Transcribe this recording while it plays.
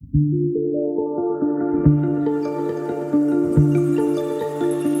Thank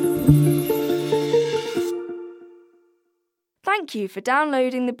you for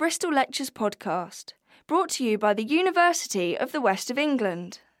downloading the Bristol Lectures podcast, brought to you by the University of the West of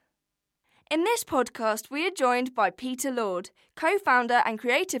England. In this podcast, we are joined by Peter Lord, co-founder and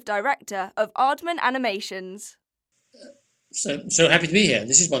creative director of Aardman Animations. So happy to be here.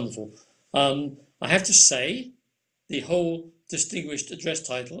 This is wonderful. I have to say, the whole distinguished address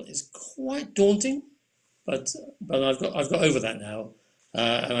title is quite daunting, but I've got over that now,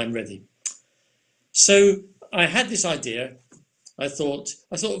 and I'm ready. So I had this idea. I thought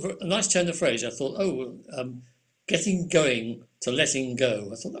of a nice turn of phrase. I thought, getting going to letting go.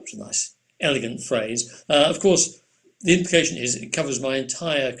 I thought that was a nice, elegant phrase. Of course, the implication is it covers my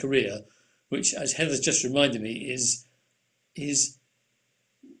entire career, which, as Heather's just reminded me, is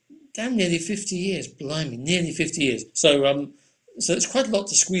damn nearly 50 years. Blimey, nearly 50 years. So it's quite a lot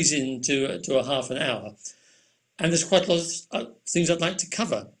to squeeze into a half an hour. And there's quite a lot of things I'd like to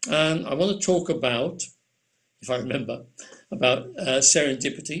cover. I want to talk about, if I remember, about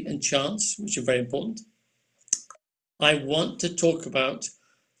serendipity and chance, which are very important. I want to talk about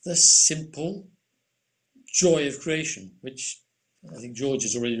the simple joy of creation, which I think George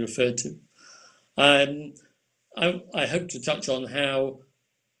has already referred to. I hope to touch on how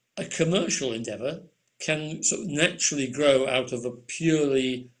a commercial endeavour can sort of naturally grow out of a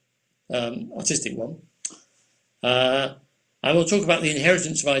purely artistic one. I will talk about the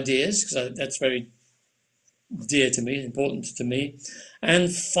inheritance of ideas, because that's very dear to me, important to me.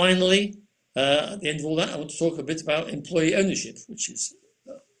 And finally, at the end of all that, I want to talk a bit about employee ownership, which is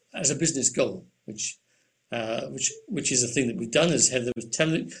as a business goal, which is a thing that we've done, as Heather was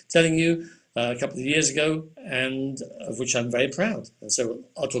telling you a couple of years ago, and of which I'm very proud. And so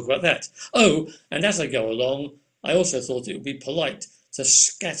I'll talk about that. Oh, and as I go along, I also thought it would be polite to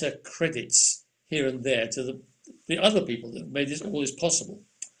scatter credits here and there to the other people that made all this possible.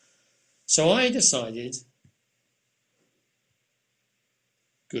 So I decided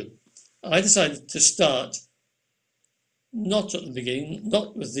to start not at the beginning,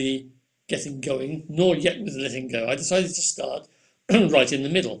 not with the getting going, nor yet with the letting go. I decided to start right in the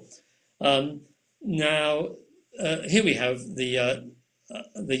middle. Now, here we have the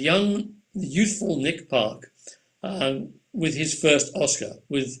youthful Nick Park with his first Oscar,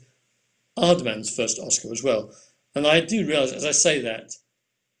 with Aardman's first Oscar as well. And I do realise, as I say that,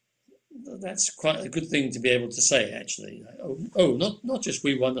 that's quite a good thing to be able to say, actually. Not just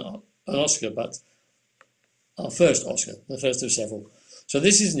we won an Oscar, but our first Oscar, the first of several. So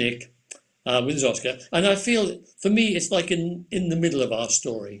this is Nick with his Oscar. And I feel, for me, it's like in the middle of our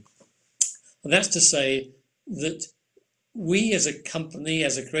story. And that's to say that we as a company,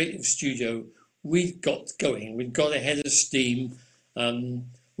 as a creative studio, we got going. We got ahead of steam.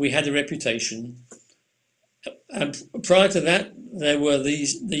 We had a reputation. And prior to that, there were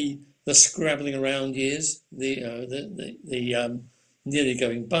the scrabbling around years, the nearly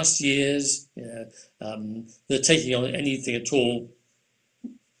going bust years, the taking on anything at all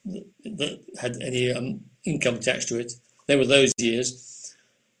that had any income attached to it. There were those years.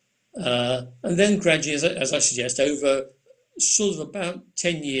 And then gradually, as I suggest, over sort of about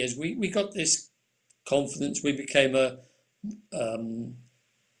 10 years, we got this confidence. We became a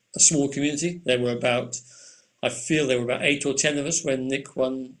small community. I feel there were about 8 or 10 of us when Nick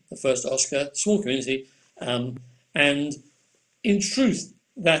won the first Oscar. Small community. And in truth,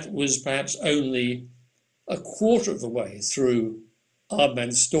 that was perhaps only a quarter of the way through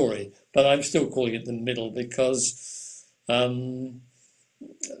Aardman's story. But I'm still calling it the middle because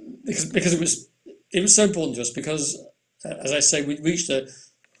it was so important to us, because, as I say, we'd reached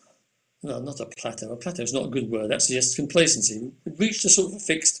not a plateau. A plateau is not a good word. That suggests complacency. We'd reached a sort of a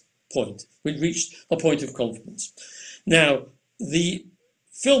fixed point. We'd reached a point of confidence. Now, the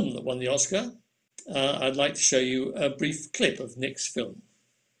film that won the Oscar, I'd like to show you a brief clip of Nick's film.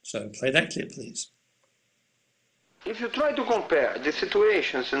 So play that clip, please. If you try to compare the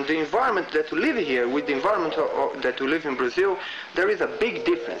situations and the environment that you live here with the environment that you live in Brazil, there is a big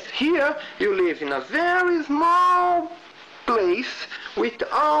difference. Here, you live in a very small place with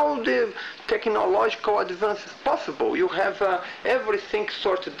all the technological advances possible. You have everything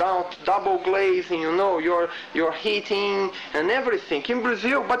sorted out, double glazing, your heating and everything in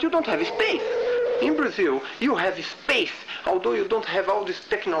Brazil, but you don't have space. In Brazil, you have space, although you don't have all this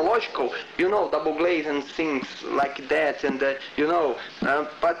technological, double glaze and things like that, and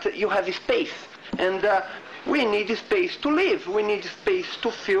but you have space. And we need space to live. We need space to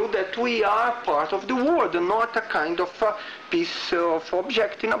feel that we are part of the world and not a kind of piece of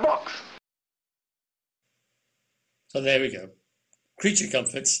object in a box. So there we go. Creature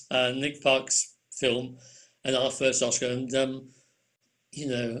Comforts, Nick Park's film, and our first Oscar. And,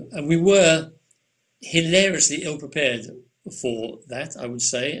 and we were hilariously ill-prepared for that, I would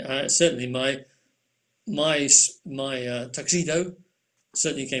say. Certainly my tuxedo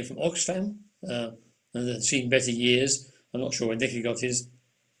certainly came from Oxfam, and had seen better years. I'm not sure where Nicky got his.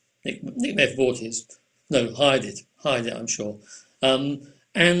 Nick may have bought his. No, hired it, I'm sure. So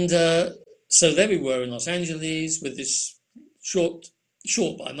there we were in Los Angeles with this short,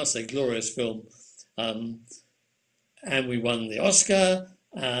 but I must say glorious film. And we won the Oscar,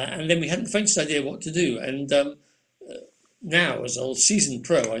 and then we hadn't the faintest idea what to do. And now, as an old seasoned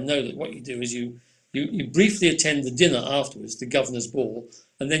pro, I know that what you do is you briefly attend the dinner afterwards, the governor's ball,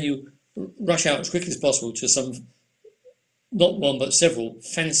 and then you rush out as quickly as possible to some, not one but several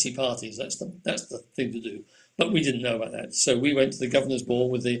fancy parties. That's the thing to do. But we didn't know about that, so we went to the governor's ball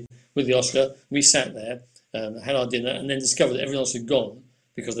with the Oscar. We sat there, had our dinner, and then discovered that everyone else had gone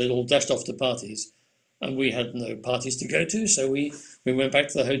because they'd all dashed off to parties, and we had no parties to go to. So we went back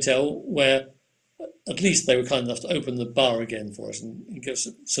to the hotel where at least they were kind enough to open the bar again for us and give us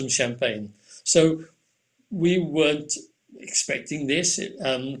some champagne. So we weren't expecting this.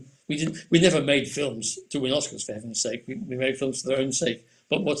 We never made films to win Oscars, for heaven's sake. We made films for their own sake.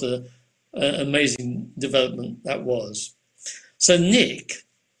 But what an amazing development that was. So Nick,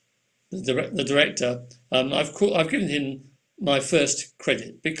 the director, I've given him my first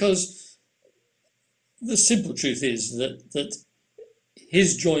credit because the simple truth is that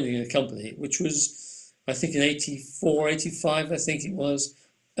his joining the company, which was, I think, in 84, 85, I think it was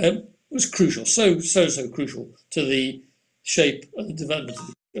crucial, so crucial to the shape and the development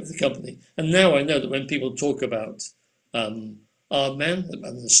of the company. And now I know that when people talk about Aardman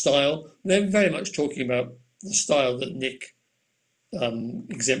and the style, they're very much talking about the style that Nick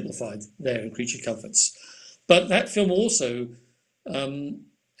exemplified there in Creature Comforts. But that film also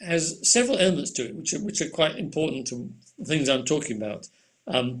has several elements to it which are quite important to the things I'm talking about.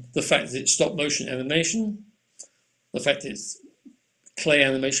 The fact that it's stop motion animation, the fact that it's clay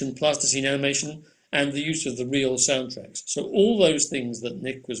animation, plasticine animation, and the use of the real soundtracks. So all those things that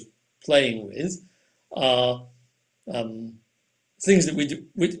Nick was playing with are things that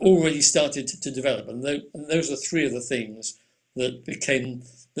we'd already started to develop, and those are three of the things that became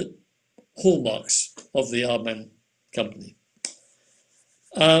the hallmarks of the Aardman company.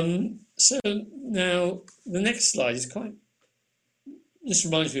 So now the next slide is this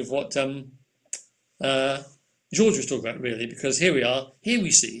reminds me of what George was talking about, really, because here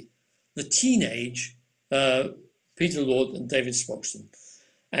we see the teenage Peter Lord and David Sproxton.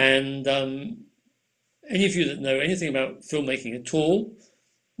 And any of you that know anything about filmmaking at all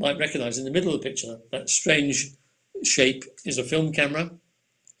might recognise in the middle of the picture that strange shape is a film camera,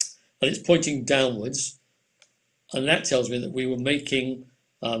 and it's pointing downwards. And that tells me that we were making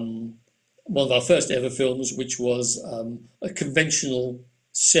one of our first ever films, which was a conventional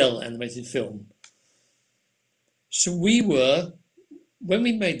cell animated film. So when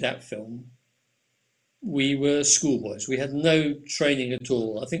we made that film, we were schoolboys. We had no training at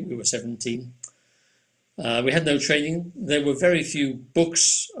all. I think we were 17. We had no training. There were very few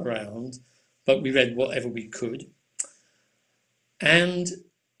books around, but we read whatever we could. And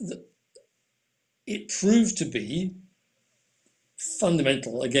it proved to be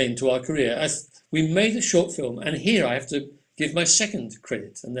fundamental, again, to our career. We made a short film, and here I have to give my second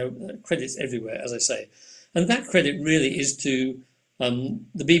credit, and there are credits everywhere, as I say. And that credit really is to the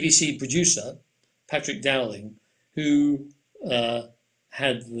BBC producer, Patrick Dowling, who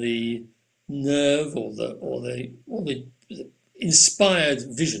had the nerve or the inspired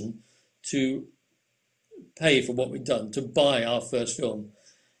vision to pay for what we'd done, to buy our first film.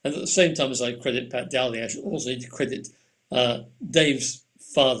 And at the same time as I credit Pat Dowling, I should also need to credit Dave's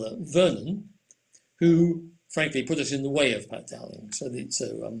father, Vernon, who frankly put us in the way of Pat Dowling. So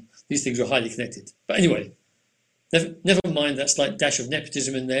these things are highly connected. But anyway, never mind that slight dash of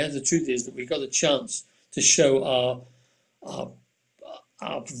nepotism in there. The truth is that we got a chance to show our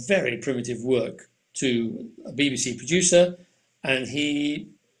very primitive work to a BBC producer, and he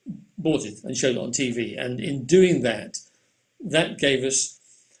bought it and showed it on TV. And in doing that, that gave us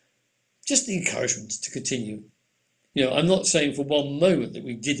just the encouragement to continue. You know, I'm not saying for one moment that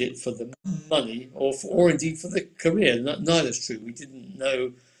we did it for the money or indeed for the career. Neither's true. We didn't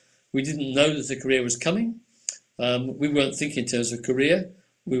know that the career was coming. We weren't thinking in terms of career.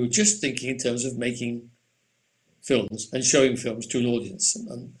 We were just thinking in terms of making films and showing films to an audience.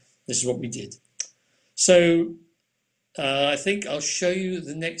 And this is what we did. So I think I'll show you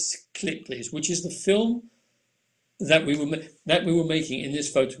the next clip, please, which is the film that we were making in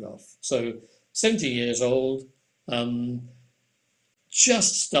this photograph. So 17 years old.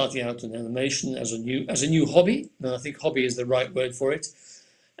 just starting out in animation as a new hobby, and I think hobby is the right word for it,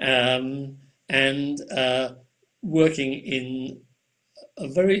 and working in a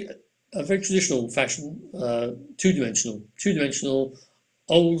very traditional fashion, two-dimensional,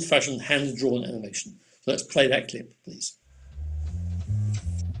 old-fashioned hand-drawn animation. So let's play that clip, please.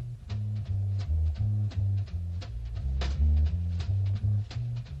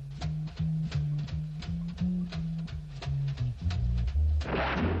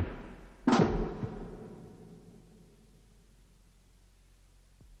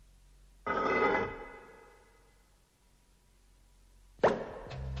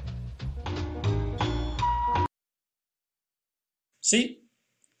 See,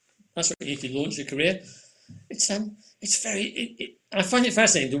 that's what you can launch your career. I find it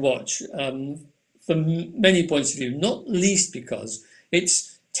fascinating to watch from many points of view, not least because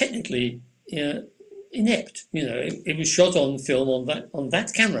it's technically inept. It was shot on film on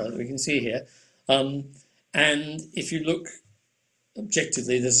that camera that we can see here, and if you look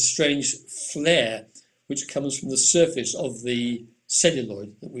objectively, there's a strange flare which comes from the surface of the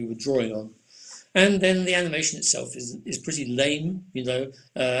celluloid that we were drawing on. And then the animation itself is pretty lame,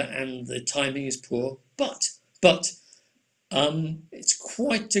 and the timing is poor. But it's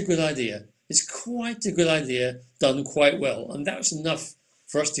quite a good idea. It's quite a good idea done quite well. And that was enough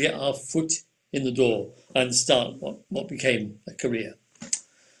for us to get our foot in the door and start what became a career.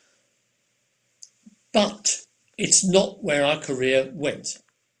 But it's not where our career went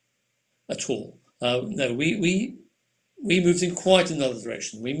at all. No, we moved in quite another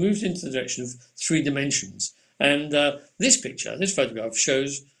direction. We moved into the direction of 3 dimensions. And this photograph,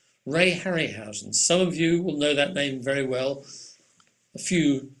 shows Ray Harryhausen. Some of you will know that name very well. A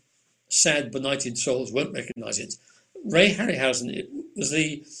few sad, benighted souls won't recognise it. Ray Harryhausen was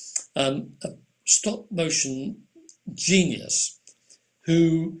a stop-motion genius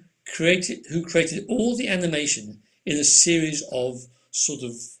who created all the animation in a series of sort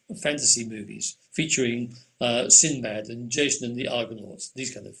of fantasy movies featuring Sinbad and Jason and the Argonauts,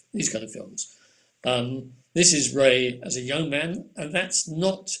 these kind of films. This is Ray as a young man, and that's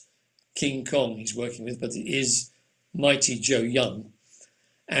not King Kong he's working with, but it is Mighty Joe Young.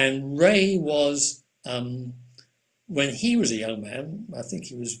 And Ray was, when he was a young man, I think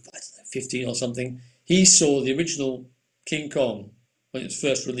he was 15 or something, he saw the original King Kong when it was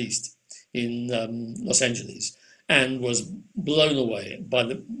first released in Los Angeles, and was blown away by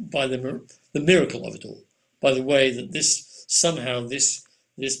the miracle of it all, by the way that this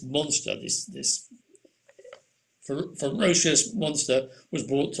monster, this ferocious monster, was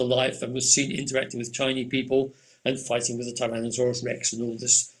brought to life and was seen interacting with tiny people and fighting with the Tyrannosaurus Rex and all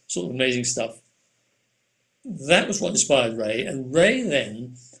this sort of amazing stuff. That was what inspired Ray, and Ray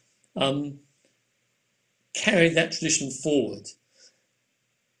then carried that tradition forward.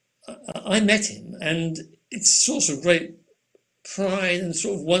 I met him, and it's a source of great pride and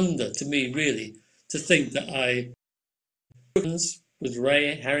sort of wonder to me, really, to think that I with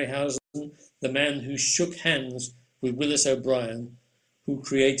Ray Harryhausen, the man who shook hands with Willis O'Brien, who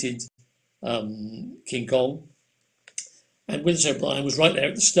created King Kong. And Willis O'Brien was right there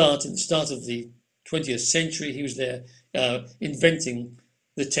at the start of the 20th century. He was there inventing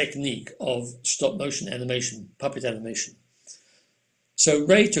the technique of stop-motion animation, puppet animation. So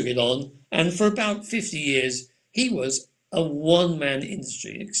Ray took it on, and for about 50 years, he was a one-man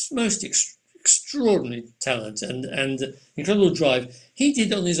industry, most extraordinary talent and incredible drive. He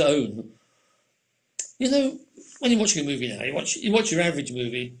did on his own. When you're watching a movie now, you watch your average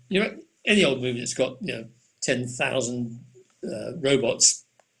movie, any old movie that's got 10,000 robots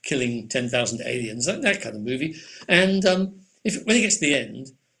killing 10,000 aliens, that kind of movie. And when it gets to the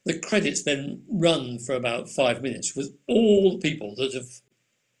end, the credits then run for about 5 minutes with all the people that have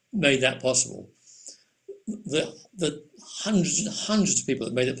made that possible. The hundreds and hundreds of people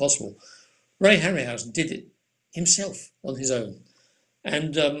that made it possible. Ray Harryhausen did it himself on his own.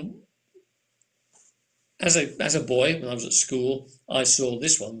 And as a boy, when I was at school, I saw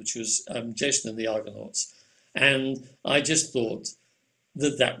this one, which was Jason and the Argonauts. And I just thought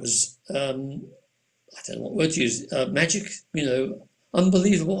that was, I don't know what word to use, magic,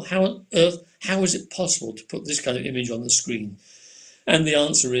 unbelievable. How on earth, how is it possible to put this kind of image on the screen? And the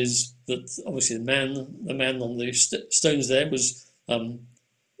answer is that obviously the man on the stones there was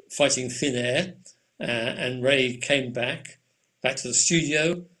fighting thin air, and Ray came back to the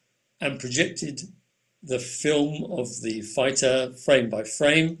studio and projected the film of the fighter frame by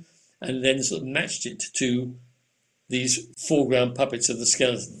frame, and then sort of matched it to these foreground puppets of the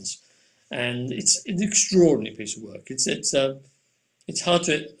skeletons. And it's an extraordinary piece of work. It's hard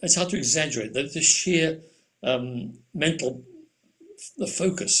to exaggerate the sheer mental the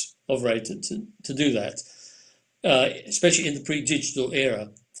focus of Ray to do that, especially in the pre-digital era.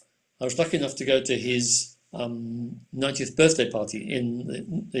 I was lucky enough to go to his 90th birthday party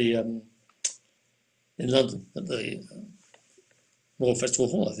in London at the Royal Festival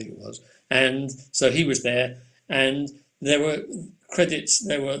Hall, I think it was. And so he was there, and there were credits,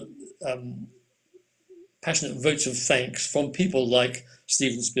 there were passionate votes of thanks from people like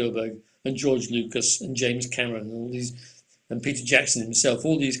Steven Spielberg and George Lucas and James Cameron and all these, and Peter Jackson himself,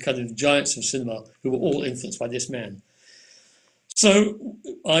 all these kind of giants of cinema who were all influenced by this man. So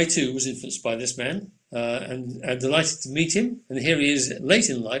I too was influenced by this man, and delighted to meet him. And here he is late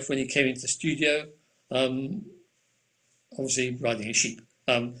in life when he came into the studio, obviously riding a sheep.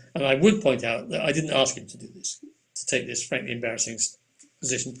 And I would point out that I didn't ask him to do this, to take this frankly embarrassing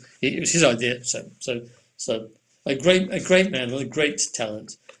position. It was his idea. So a great man and a great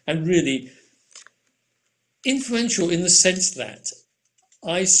talent, and really influential in the sense that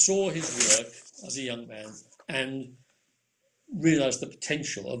I saw his work as a young man and realised the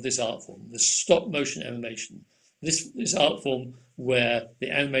potential of this art form, the stop motion animation, this art form where the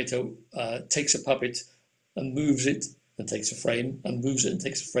animator takes a puppet and moves it and takes a frame and moves it and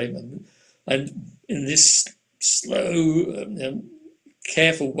takes a frame and in this slow,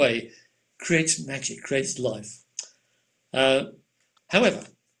 careful way creates magic, creates life. However,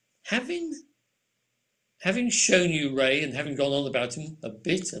 having shown you Ray and having gone on about him a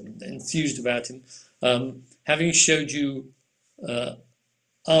bit and enthused about him, having showed you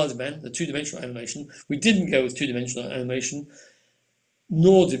Aardman, the two-dimensional animation, we didn't go with two-dimensional animation,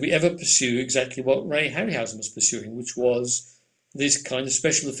 nor did we ever pursue exactly what Ray Harryhausen was pursuing, which was this kind of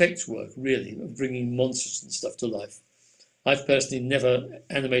special effects work, really, of bringing monsters and stuff to life. I've personally never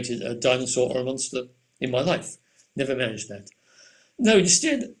animated a dinosaur or a monster in my life. Never managed that. No,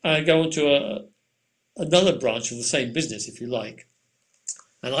 instead, I go on to another branch of the same business, if you like.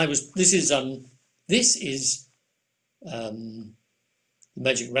 And this is the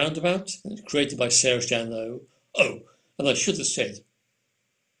Magic Roundabout, created by Sarah Stanlow. Oh, and I should have said,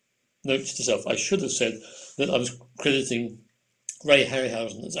 note to self, I should have said that I was crediting Ray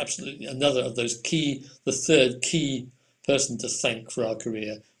Harryhausen as absolutely another of those the third key person to thank for our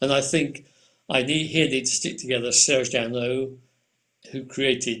career. And I think I need to stick together Sarah Stanlow, who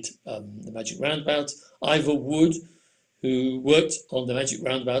created the Magic Roundabout, Ivor Wood, who worked on the Magic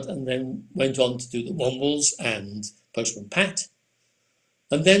Roundabout and then went on to do the Wombles and Postman Pat,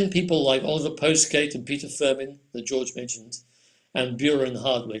 and then people like Oliver Postgate and Peter Firmin, that George mentioned, and Buren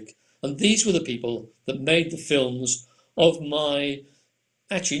Hardwick. And these were the people that made the films of my,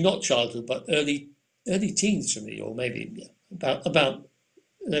 actually not childhood, but early teens for me, or maybe about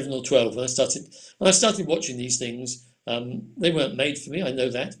 11 or 12 when I started watching these things. They weren't made for me, I know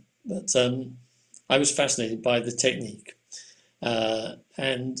that, but I was fascinated by the technique.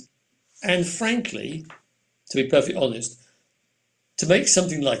 And frankly, to be perfectly honest, to make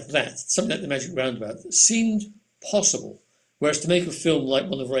something like that, something like the Magic Roundabout, seemed possible, whereas to make a film like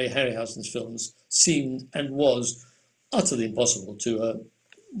one of Ray Harryhausen's films seemed and was utterly impossible to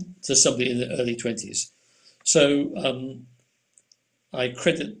somebody in the early 20s. So I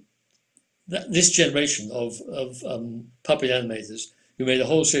credit this generation of puppet animators who made a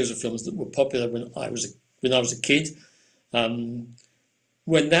whole series of films that were popular when I was a kid.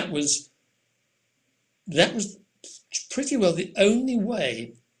 When that was pretty well the only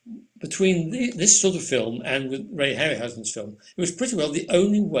way between this sort of film and with Ray Harryhausen's film. It was pretty well the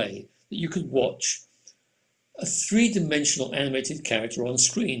only way that you could watch a three-dimensional animated character on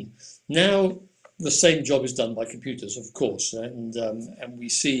screen. Now the same job is done by computers, of course, and we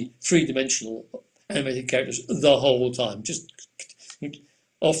see three-dimensional animated characters the whole time, just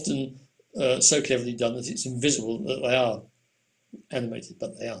often so cleverly done that it's invisible that they are animated,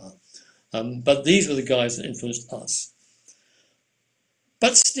 but they are. But these were the guys that influenced us.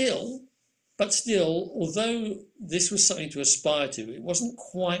 But still, although this was something to aspire to, it wasn't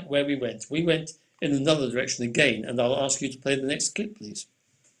quite where we went. We went in another direction again, and I'll ask you to play the next clip, please.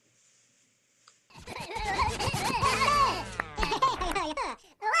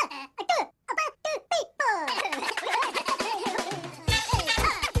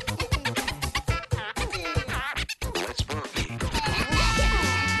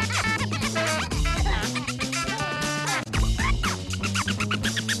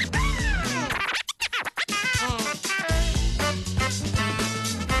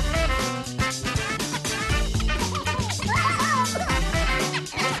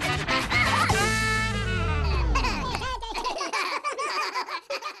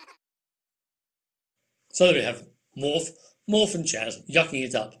 So there we have Morph and Chaz yucking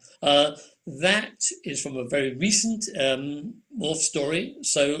it up. that is from a very recent Morph story.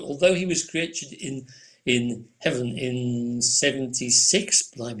 So although he was created in heaven in 76,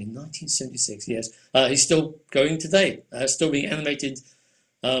 blimey, 1976, yes, he's still going today, still being animated,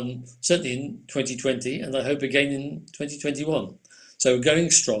 certainly in 2020, and I hope again in 2021. So going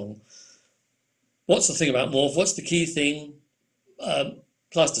strong. What's the thing about Morph? What's the key thing?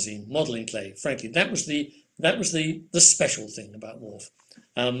 Plasticine, modelling clay. Frankly, that was the special thing about Morph.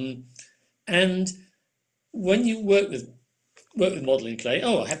 And when you work with modelling clay,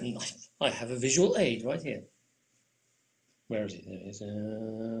 I have a visual aid right here. Where is it? There it is.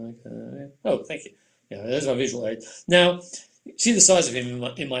 Oh, thank you. Yeah, there's my visual aid. Now, see the size of him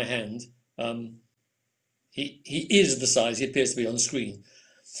in my hand. He is the size he appears to be on the screen.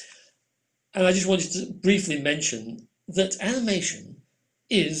 And I just wanted to briefly mention that animation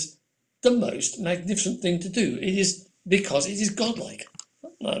is the most magnificent thing to do. It is because it is godlike.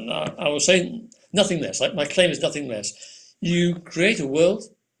 I will say nothing less. Like my claim is nothing less. You create a world,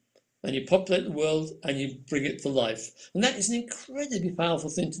 and you populate the world, and you bring it to life. And that is an incredibly powerful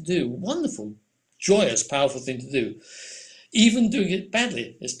thing to do. Wonderful, joyous, powerful thing to do. Even doing it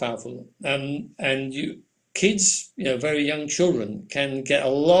badly is powerful. And kids, very young children, can get a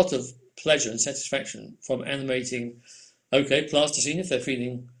lot of pleasure and satisfaction from animating, plasticine if they're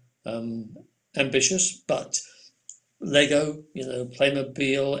feeling ambitious, but Lego,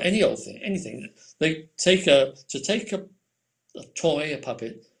 Playmobil, any old thing, anything. They take a toy, a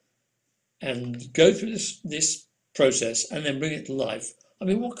puppet, and go through this process and then bring it to life. I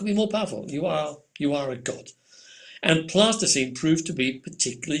mean, what could be more powerful? You are a god. And plasticine proved to be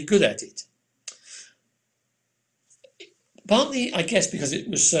particularly good at it. Partly, I guess, because it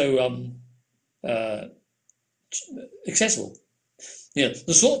was so accessible.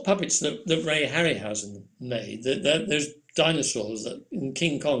 The sort of puppets that Ray Harryhausen made, those dinosaurs in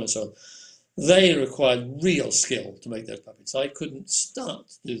King Kong and so on, they required real skill to make those puppets. I couldn't start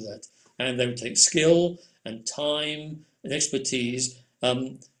to do that. And they would take skill and time and expertise.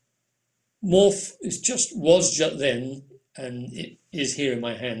 Morph was just then, and it is here in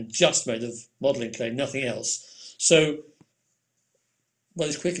my hand, just made of modelling clay, nothing else. So, well,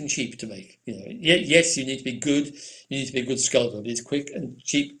 it's quick and cheap to make. Yes, you need to be good. You need to be a good sculptor, but it's quick and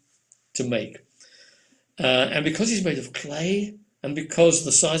cheap to make. And because he's made of clay, and because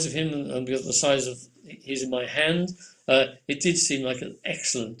the size of him and because the size of he's in my hand, it did seem like an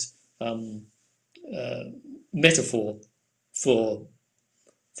excellent metaphor for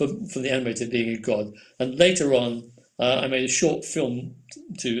the animator being a god. And later on, I made a short film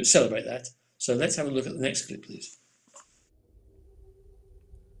to celebrate that. So let's have a look at the next clip, please.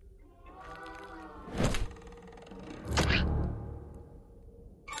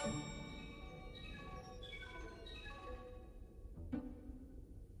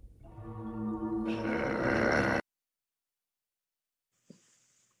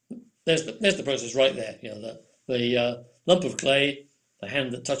 There's the process right there. The lump of clay, the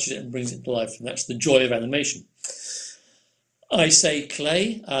hand that touches it and brings it to life, and that's the joy of animation. I say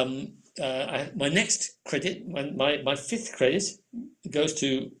clay. My next credit, my fifth credit, goes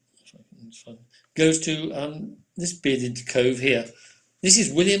to this bearded cove here. This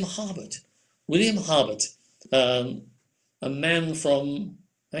is William Harbert. William Harbert, a man from,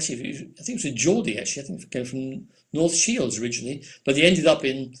 actually, I think it was a Geordie, actually. I think it came from North Shields originally, but he ended up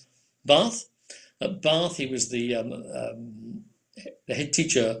in Bath. At Bath, he was the head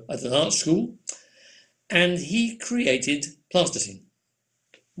teacher at an art school, and he created plasticine,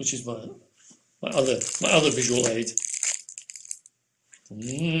 which is my other visual aid.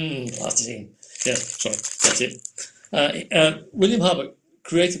 Plasticine. Yeah, sorry, that's it. William Harbert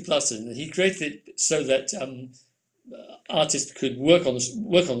created plasticine, and he created it so that artists could work on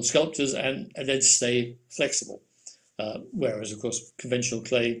the sculptures and then stay flexible, whereas, of course, conventional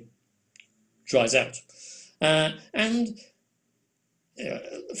clay dries out. And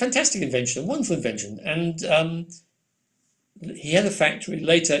fantastic invention, a wonderful invention. And he had a factory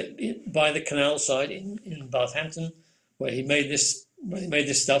later by the canal side in Barthampton where he made this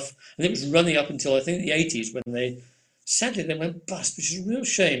stuff, and it was running up until I think the 80s when they went bust, which is a real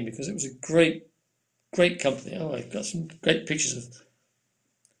shame because it was a great company. Oh, I've got some great pictures of.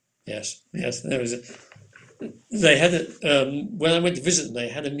 Yes, there was a. They had when I went to visit them, they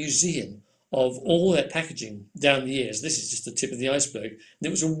had a museum of all their packaging down the years. This is just the tip of the iceberg. And it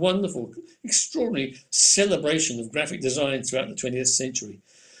was a wonderful, extraordinary celebration of graphic design throughout the 20th century.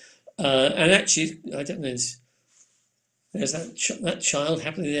 And actually, I don't know, there's that child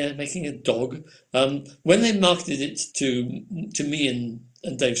happily there making a dog. When they marketed it to me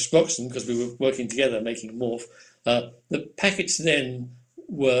and Dave Sproxton, because we were working together making Morph, the packets then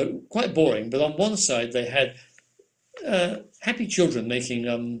were quite boring, but on one side they had happy children making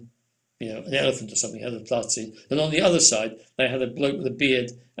an elephant or something out of plasticine, and on the other side they had a bloke with a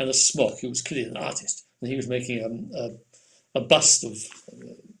beard and a smock who was clearly an artist, and he was making a bust of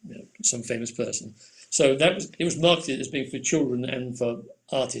some famous person. So it was marketed as being for children and for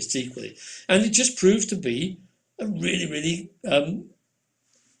artists equally, and it just proves to be a really, really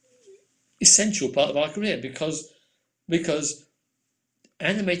essential part of our career because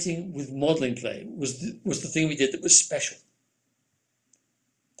animating with modelling clay was the thing we did that was special.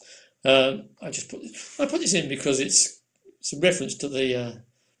 I put this in because it's a reference to the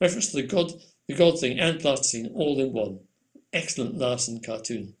God thing and plasticine all in one. Excellent Larson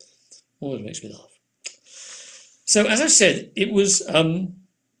cartoon. Always makes me laugh. So as I said, it was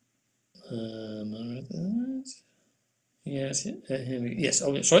yes.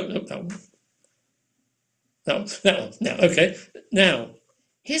 Oh, sorry, no, that one. That one. Now, okay. Now,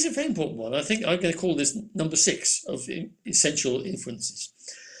 here's a very important one. I think I'm going to call this number 6 of essential influences.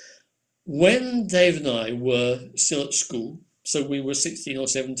 When Dave and I were still at school, so we were 16 or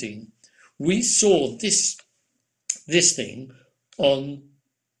 17, we saw this thing on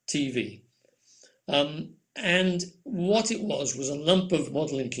TV. And what it was a lump of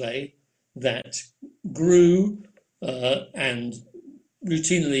modelling clay that grew and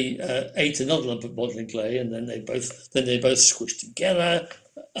routinely ate another lump of modelling clay, and then they both squished together,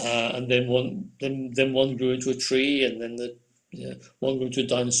 and then one grew into a tree, and then one grew into a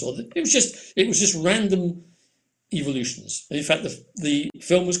dinosaur. It was just random evolutions. And in fact, the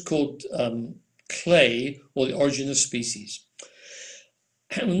film was called Clay, or the Origin of Species.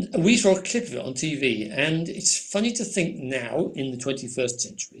 And we saw a clip of it on TV, and it's funny to think now, in the 21st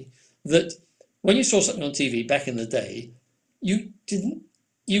century, that when you saw something on TV back in the day, you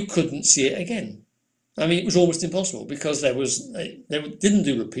couldn't see it again. I mean, it was almost impossible because they didn't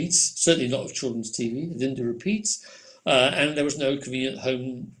do repeats, certainly not of children's TV. They didn't do repeats, and there was no convenient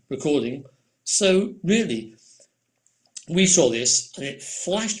home recording. So really, we saw this, and it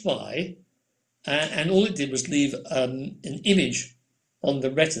flashed by, and all it did was leave an image on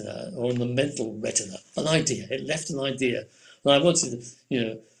the retina, or on the mental retina, an idea. It left an idea. And I wanted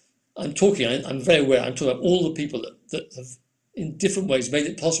to, I'm very aware, I'm talking about all the people that have, in different ways, made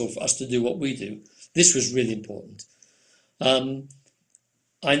it possible for us to do what we do. This was really important. I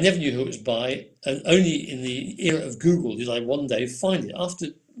never knew who it was by, and only in the era of Google did I one day find it.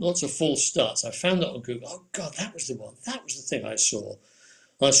 After lots of false starts, I found it on Google. Oh, God, that was the one. That was the thing I saw.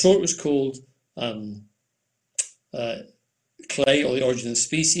 And I saw it was called Clay, or the Origin of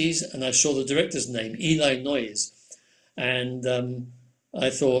Species, and I saw the director's name, Eli Noyes, and I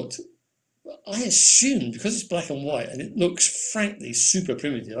thought, I assumed, because it's black and white and it looks frankly super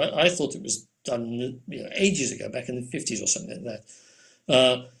primitive, I thought it was done ages ago, back in the 50s or something like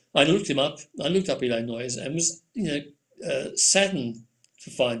that. I looked him up. I looked up Eli Noyes and was saddened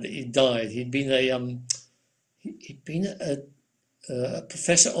to find that he died. He'd been a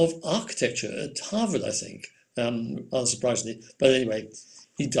professor of architecture at Harvard, I think. Unsurprisingly, but anyway,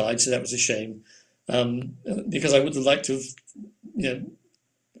 he died, so that was a shame. Because I would have liked to have,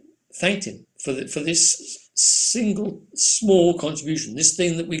 thanked him for this single small contribution, this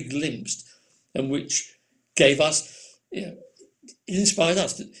thing that we glimpsed, and which gave us, it inspired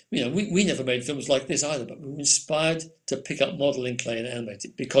us. We never made films like this either, but we were inspired to pick up modelling clay and animate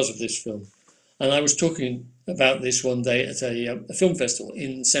it because of this film. And I was talking about this one day at a film festival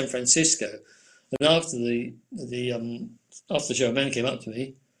in San Francisco. And after the show, a man came up to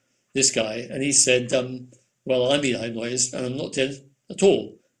me, this guy, and he said, well, I'm Eli Noyes, and I'm not dead at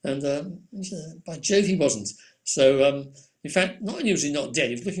all. And he said, by Jove, he wasn't. So, in fact, not only was he not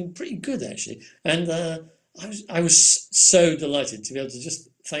dead, he was looking pretty good, actually. And I was so delighted to be able to just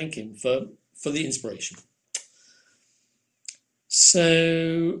thank him for the inspiration.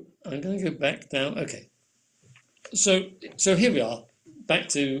 So, I'm going to go back down. Okay. So here we are. Back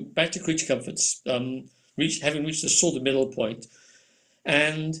to Creature Comforts, having reached a sort of middle point,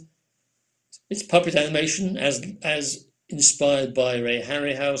 and it's puppet animation as inspired by Ray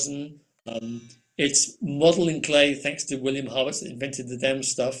Harryhausen. It's modelling clay thanks to William Harvitz that invented the damn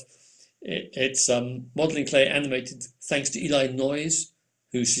stuff. It's modelling clay animated thanks to Eli Noyes,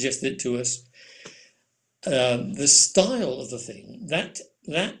 who suggested it to us. The style of the thing,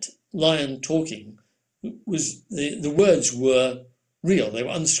 that lion talking, was the words were real. They were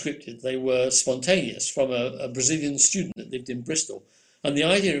unscripted. They were spontaneous from a Brazilian student that lived in Bristol. And the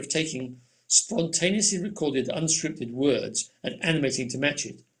idea of taking spontaneously recorded unscripted words and animating to match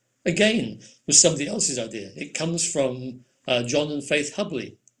it, again, was somebody else's idea. It comes from John and Faith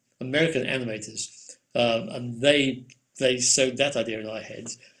Hubley, American animators. And they they sowed that idea in our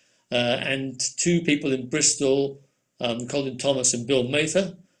heads. And two people in Bristol, Colin Thomas and Bill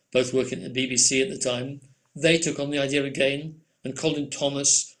Mather, both working at the BBC at the time, they took on the idea again, and Colin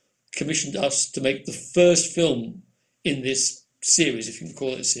Thomas commissioned us to make the first film in this series, if you can call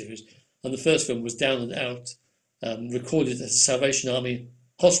it a series. And the first film was Down and Out, recorded at the Salvation Army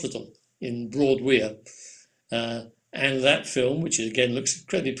Hospital in Broadweir. And that film, which again looks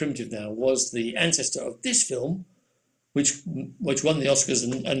incredibly primitive now, was the ancestor of this film, which won the Oscars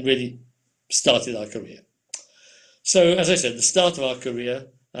and really started our career. So, as I said, the start of our career,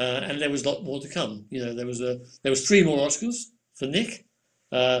 and there was a lot more to come. You know, there was 3 more Oscars for Nick.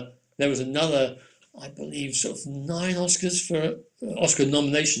 There was another, I believe, sort of 9 Oscars for Oscar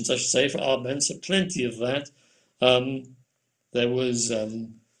nominations, I should say, for Aardman. So plenty of that. There was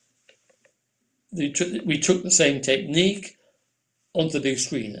we took the same technique onto the big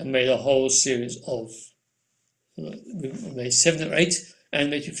screen and made a whole series of. We made 7 or 8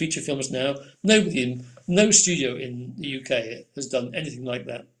 animated feature films now. No studio in the UK has done anything like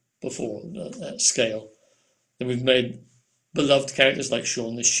that before, that scale. And we've made beloved characters like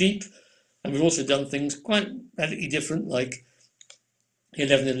Shaun the Sheep, and we've also done things quite radically different, like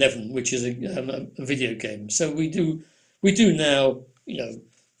 1111, which is a video game. So we do now,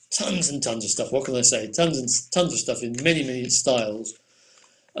 tons and tons of stuff. What can I say? Tons and tons of stuff in many, many styles.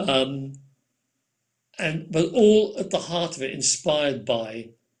 But all at the heart of it inspired by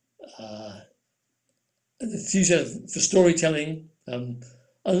an enthusiasm for storytelling,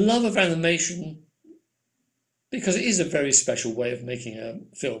 a love of animation, because it is a very special way of making a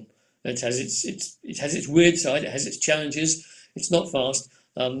film. It has its weird side, it has its challenges. It's not fast,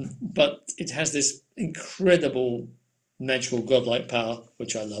 but it has this incredible, magical, godlike power,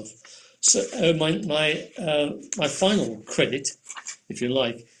 which I love. So my final credit, if you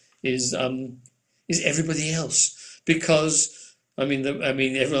like, is everybody else, because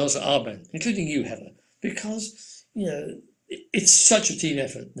everyone else at Aardman, including you, Heather, because it's such a team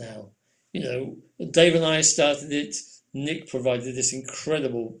effort now. Dave and I started it. Nick provided this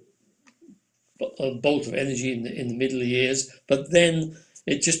incredible bolt of energy in the middle years, but then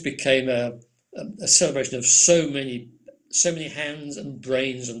it just became a celebration of so many hands and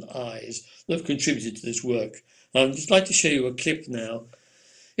brains and eyes that have contributed to this work. I'd just like to show you a clip now.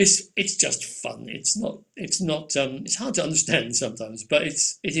 It's just fun. It's hard to understand sometimes, but it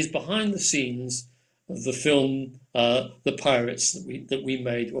is behind the scenes of the film The Pirates that we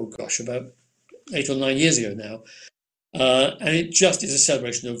made, oh gosh, about 8 or 9 years ago now. And it just is a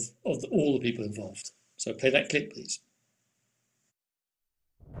celebration of all the people involved. So play that clip, please.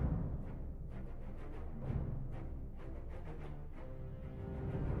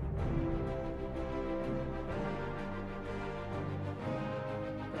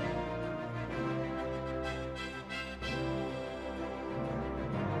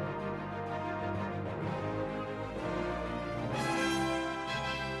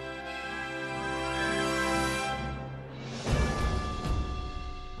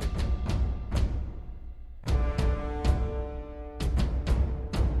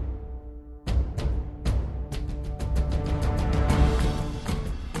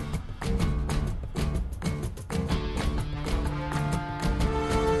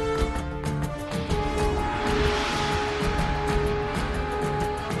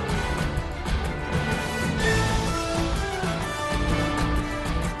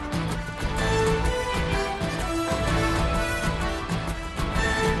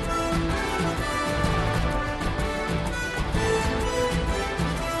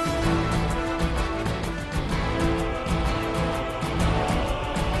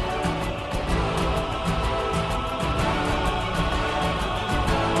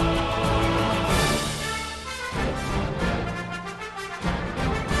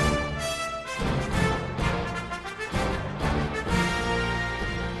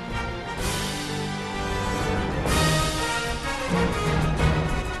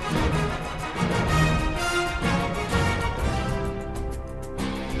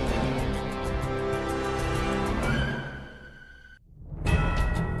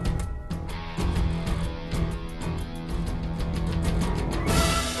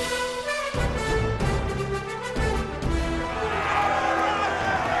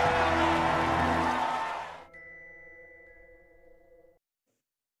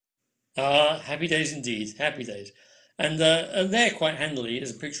 Happy days indeed, happy days. And there, quite handily,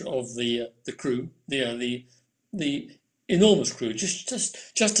 is a picture of the crew, the enormous crew, just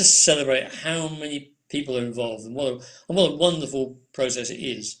to celebrate how many people are involved and what a wonderful process it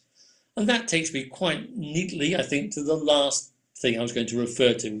is. And that takes me quite neatly, I think, to the last thing I was going to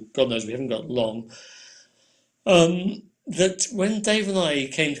refer to. God knows we haven't got long. that when Dave and I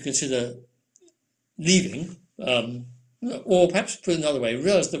came to consider leaving, or perhaps put it another way,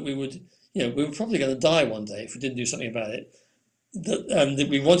 realised that we were probably going to die one day if we didn't do something about it. That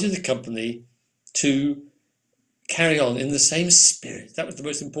we wanted the company to carry on in the same spirit. That was the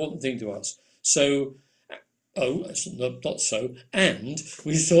most important thing to us. So, not so. And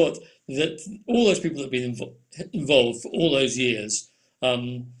we thought that all those people that have been involved for all those years,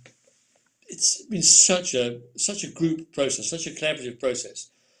 it's been such a group process, such a collaborative process,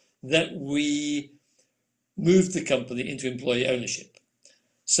 that we moved the company into employee ownership.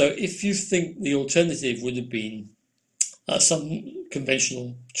 So if you think the alternative would have been some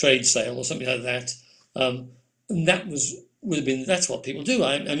conventional trade sale or something like that, and that's what people do.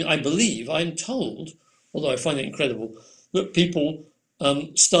 I'm told, although I find it incredible, that people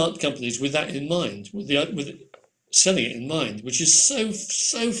start companies with that in mind, with selling it in mind, which is so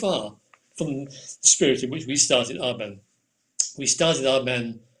far from the spirit in which we started Aardman. We started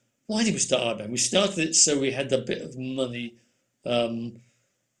Aardman. Why did we start Aardman? We started it so we had a bit of money.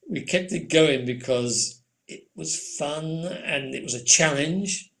 We kept it going because it was fun and it was a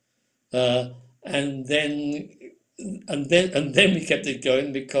challenge, and then we kept it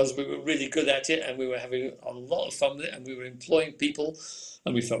going because we were really good at it and we were having a lot of fun with it and we were employing people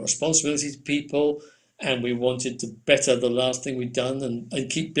and we felt responsibility to people and we wanted to better the last thing we'd done and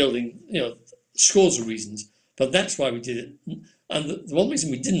keep building, scores of reasons. But that's why we did it. And the one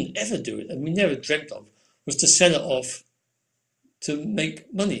reason we didn't ever do it, and we never dreamt of, was to sell it off to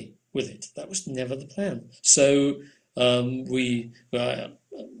make money with it. That was never the plan. So we're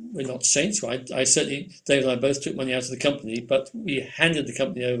not saints. I certainly, Dave and I both took money out of the company, but we handed the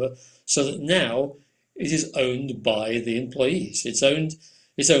company over so that now it is owned by the employees. It's owned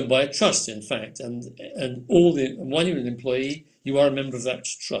by a trust, in fact, and when you're an employee, you are a member of that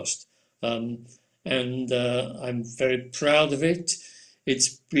trust. And I'm very proud of it. It's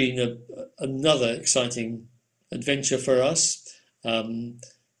been another exciting adventure for us.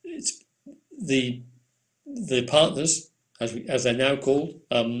 It's the partners, as they're now called,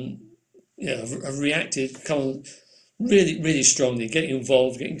 have reacted, come on, really, really strongly, getting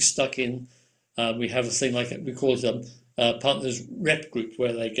involved, getting stuck in. We have a thing like we call it partners rep group,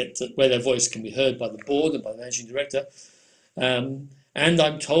 where their voice can be heard by the board and by the managing director. And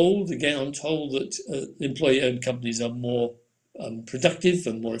I'm told that employee-owned companies are more productive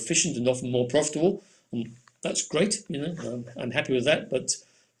and more efficient and often more profitable, and that's great. I'm happy with that. But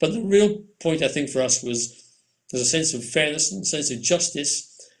the real point I think for us was there's a sense of fairness and a sense of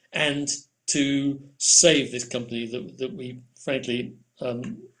justice, and to save this company that we frankly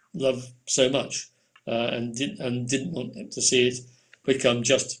love so much, and didn't want to see it become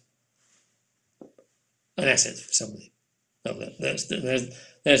just an asset for somebody. No, there's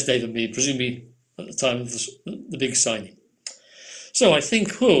Dave and me, presumably at the time of the big signing. So I think,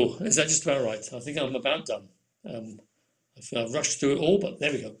 is that just about right? I think I'm about done. I feel I've rushed through it all, but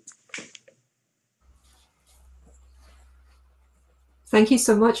there we go. Thank you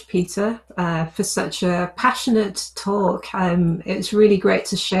so much, Peter, for such a passionate talk. It's really great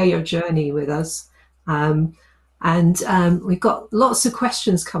to share your journey with us. And we've got lots of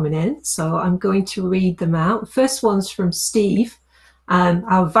questions coming in, so I'm going to read them out. First one's from Steve,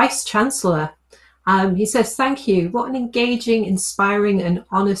 our Vice Chancellor. He says, "Thank you. What an engaging, inspiring and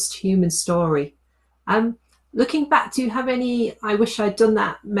honest human story." Looking back, do you have any "I wish I'd done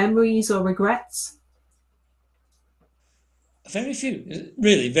that" memories or regrets? Very few,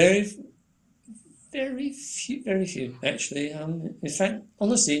 really, very few, actually. In fact,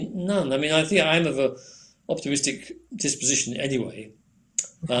 honestly, none. I mean, I think I'm of a optimistic disposition anyway.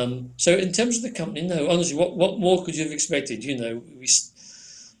 So in terms of the company, no, honestly, what more could you have expected?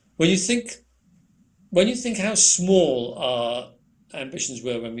 When you think how small our ambitions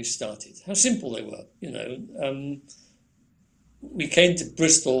were when we started, how simple they were, we came to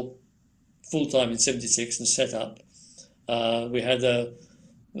Bristol full time in '76 and set up. We had a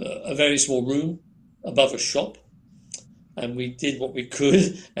very small room above a shop, and we did what we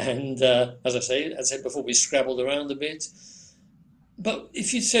could. And as I said before, we scrabbled around a bit. But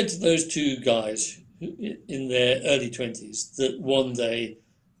if you said to those two guys in their early 20s that one day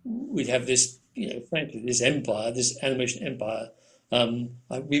we'd have this, frankly, this empire, this animation empire,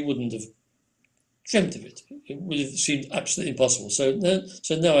 we wouldn't have dreamt of it. It would have seemed absolutely impossible. So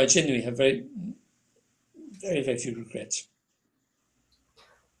no, I genuinely have very, very few regrets.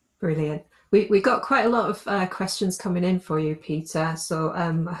 Brilliant. We got quite a lot of questions coming in for you, Peter. So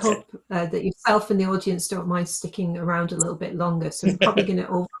I hope that yourself and the audience don't mind sticking around a little bit longer. So we're probably going to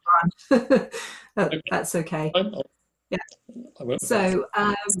overrun. That's okay. Yeah. So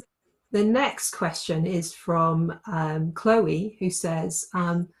The next question is from Chloe, who says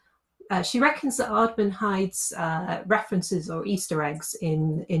she reckons that Aardman hides references or Easter eggs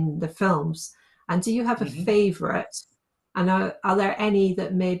in the films. And do you have a favourite? And are there any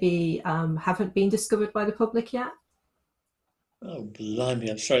that maybe haven't been discovered by the public yet? Oh, blimey!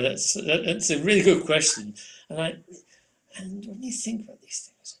 I'm sorry. That's a really good question. And when you think about these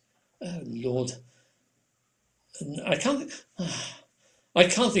things, oh Lord, and I can't think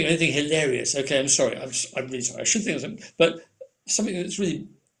of anything hilarious. Okay, I'm sorry. I'm really sorry. I should think of something, but something that's really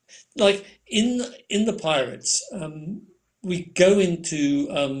like in the Pirates. We go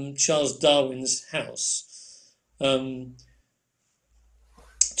into Charles Darwin's house. To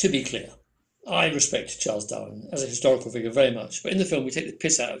be clear, I respect Charles Darwin as a historical figure very much, but in the film we take the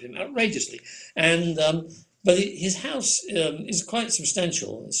piss out of him outrageously. And but his house is quite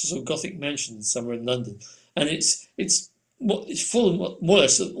substantial. It's a sort of Gothic mansion somewhere in London, and it's full of more or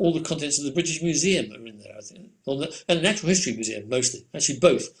less all the contents of the British Museum are in there, I think, and the Natural History Museum mostly. Actually,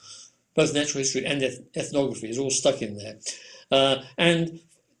 both natural history and ethnography is all stuck in there. And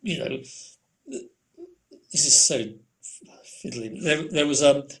you know, this is so fiddly. There was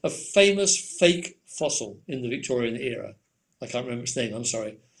a famous fake fossil in the Victorian era. I can't remember its name. I'm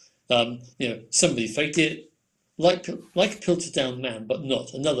sorry. Somebody faked it, like a Piltdown Down man, but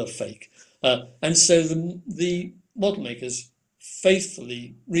not another fake. And so the model makers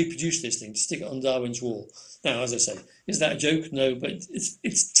faithfully reproduced this thing to stick it on Darwin's wall. Now, as I say, is that a joke? No, but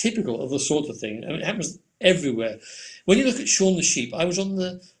it's typical of the sort of thing. I mean, it happens everywhere. When you look at Shaun the Sheep, I was on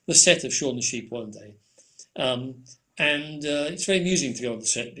the set of Shaun the Sheep one day. And it's very amusing to go on the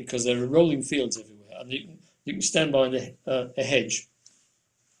set because there are rolling fields everywhere, and you can stand behind a hedge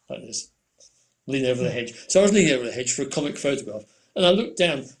like this, lean over the hedge. So I was leaning over the hedge for a comic photograph, and I looked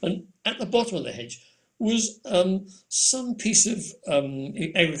down, and at the bottom of the hedge was some piece of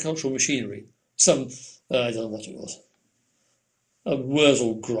agricultural machinery. I don't know what it was, a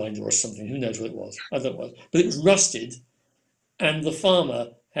Wurzel grinder or something. Who knows what it was? I don't know what, but it was rusted, and the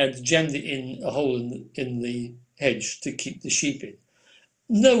farmer had jammed it in a hole in the hedge to keep the sheep in.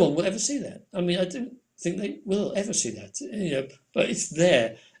 No one will ever see that. I mean, I don't think they will ever see that. But it's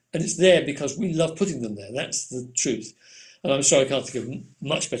there, and it's there because we love putting them there. That's the truth. And I'm sorry I can't think of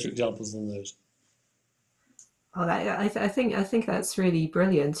much better examples than those. Oh, I think that's really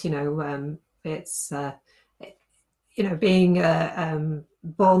brilliant. It's being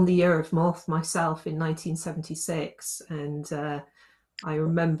born the year of Moth myself in 1976, and I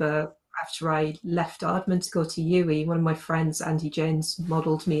remember after I left Aardman to go to UWE, one of my friends, Andy James,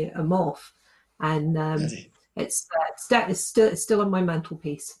 modelled me a morph, and it's still on my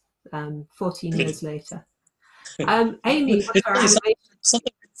mantelpiece. 14 years later. Amy, what are animations?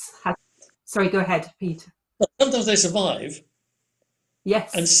 Sorry, go ahead, Peter. Sometimes they survive.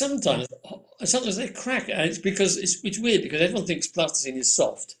 Yes. And sometimes they crack, and it's because it's weird because everyone thinks plasticine is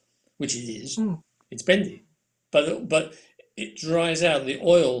soft, which it is. It's bendy, but it dries out. The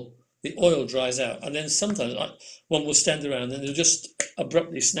oil dries out, and then sometimes one will stand around and it'll just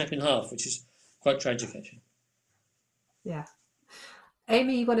abruptly snap in half, which is quite tragic, actually. Yeah.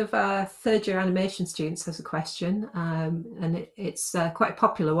 Amy, one of our third-year animation students, has a question, and it's quite a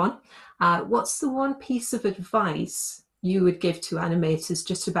popular one. What's the one piece of advice you would give to animators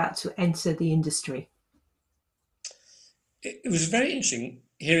just about to enter the industry? It was very interesting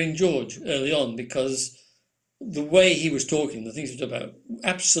hearing George early on because the way he was talking, the things he was talking about,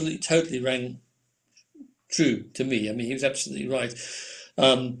 absolutely, totally rang true to me. I mean, he was absolutely right.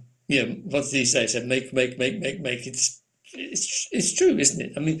 What did he say? He said, make. It's true, isn't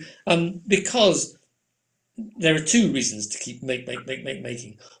it? I mean, because there are two reasons to keep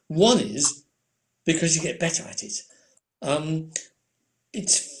making. One is because you get better at it.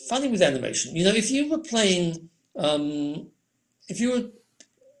 It's funny with animation. If you were playing a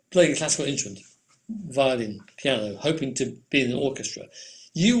classical instrument, violin, piano, hoping to be in an orchestra,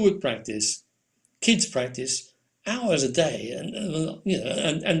 you would practice. Kids practice hours a day,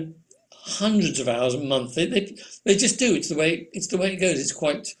 and hundreds of hours a month. They just do. It's the way it goes. It's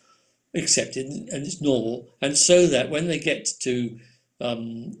quite accepted and it's normal. And so that when they get to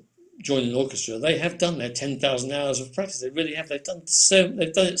join an orchestra, they have done their 10,000 hours of practice. They really have. They've done it so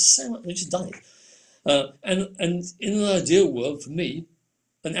much. They've just done it. And in an ideal world, for me,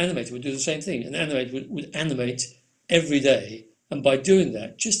 an animator would do the same thing. An animator would animate every day, and by doing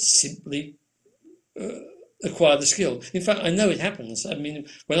that, just simply acquire the skill. In fact, I know it happens. I mean,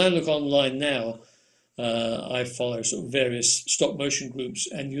 when I look online now, I follow sort of various stop motion groups,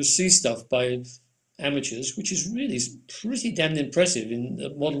 and you'll see stuff by amateurs, which is really pretty damn impressive in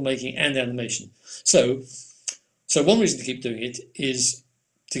model making and animation. So one reason to keep doing it is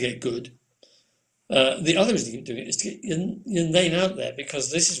to get good. The other reason to keep doing it is to get your name out there,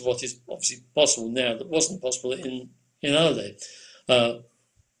 because this is what is obviously possible now that wasn't possible in our day.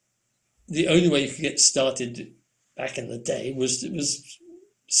 The only way you could get started back in the day was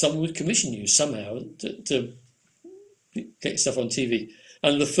someone would commission you somehow to get stuff on TV.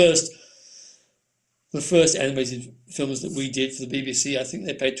 And the first animated films that we did for the BBC, I think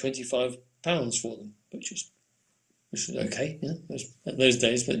they paid £25 for them, which was okay, at those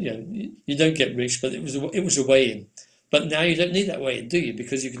days. But you don't get rich, but it was a way in. But now you don't need that way in, do you?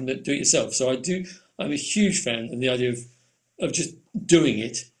 Because you can do it yourself. So I'm a huge fan of the idea of just doing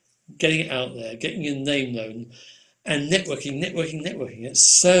it, getting it out there, getting your name known, and networking. It's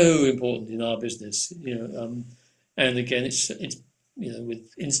so important in our business, and again, it's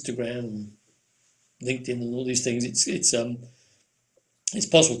with Instagram and LinkedIn and all these things, it's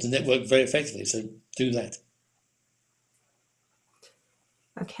possible to network very effectively. So do that.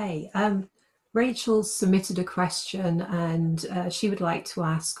 Okay. Rachel submitted a question, and she would like to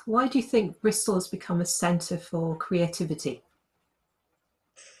ask, why do you think Bristol has become a centre for creativity?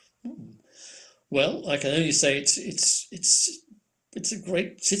 Well, I can only say it's a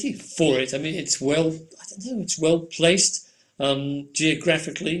great city for it. I mean, it's well placed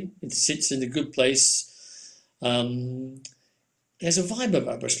geographically. It sits in a good place. There's a vibe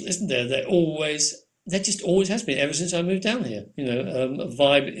about Bristol, isn't there? There just always has been ever since I moved down here. A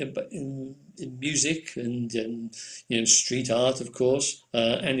vibe in music and street art, of course,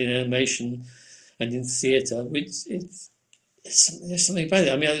 and in animation and in theatre. There's something about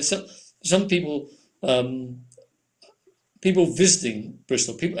it. I mean, some people visiting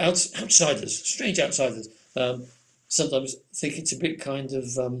Bristol, people outsiders, strange outsiders, sometimes think it's a bit kind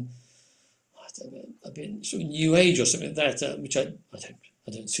of a bit sort of new age or something like that, which I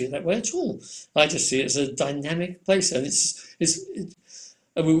don't see it that way at all. I just see it as a dynamic place, and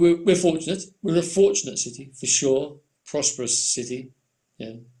we're fortunate. We're a fortunate city for sure, prosperous city.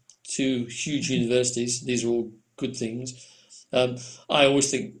 2 huge universities. These are all good things. I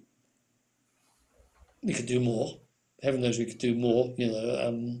always think we could do more. Heaven knows we could do more.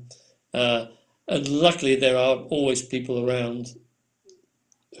 And luckily there are always people around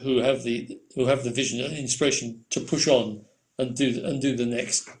who have the vision and inspiration to push on and do the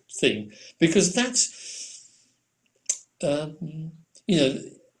next thing, because that's the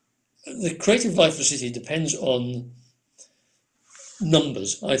creative life of the city depends on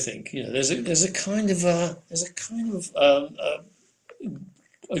numbers. I think there's a kind of a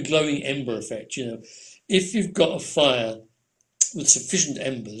glowing ember effect. If you've got a fire with sufficient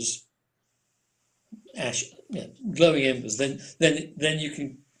embers, glowing embers, then you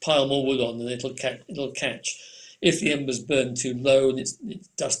can pile more wood on and it'll catch. If the embers burn too low and it's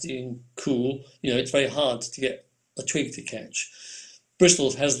dusty and cool, it's very hard to get a twig to catch.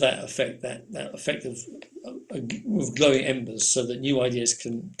 Bristol has that effect, that effect of glowing embers, so that new ideas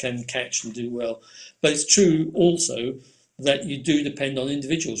can catch and do well. But it's true also that you do depend on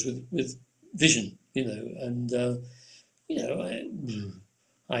individuals with vision, and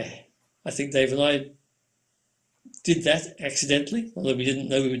I think Dave and I did that accidentally, although we didn't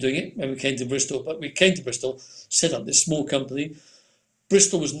know we were doing it when we came to Bristol. But we came to Bristol, set up this small company.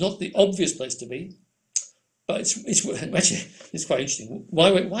 Bristol was not the obvious place to be, but it's quite interesting.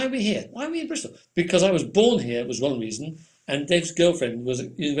 Why are we here? Why are we in Bristol? Because I was born here was one reason, and Dave's girlfriend was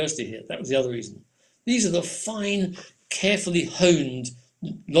at university here. That was the other reason. These are the fine, carefully honed,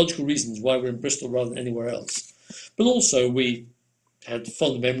 logical reasons why we're in Bristol rather than anywhere else. But also we had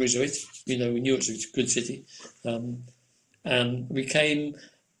fond memories of it. We knew it's a good city. And we came,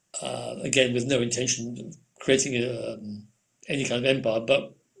 again, with no intention of creating any kind of empire.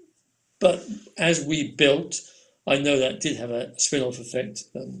 But as we built, I know that did have a spin-off effect,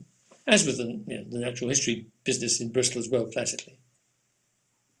 as with the natural history business in Bristol as well, classically.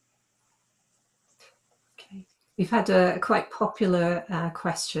 Okay. We've had a quite popular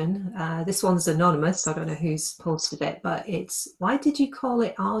question. This one's anonymous. I don't know who's posted it, but it's, why did you call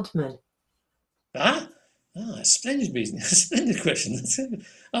it Aardman? Splendid reason. Splendid question.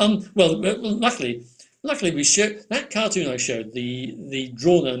 Well, luckily we showed that cartoon I showed, the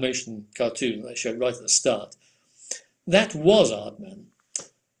drawn animation cartoon I showed right at the start. That was Aardman.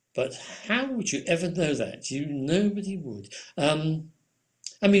 But how would you ever know that? Nobody would.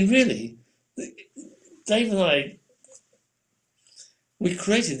 I mean, really, Dave and I, we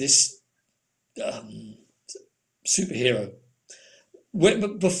created this superhero.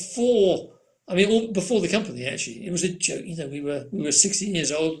 Before the company, actually, it was a joke. We were 16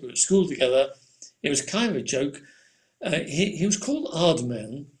 years old. We were at school together. It was kind of a joke. He was called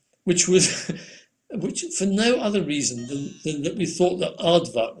Aardman, which was which for no other reason than that we thought that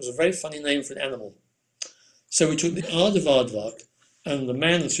aardvark was a very funny name for an animal. So we took the Ard of Aardvark and the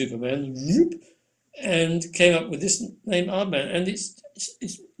Man of Superman, whoop, and came up with this name Aardman, and it's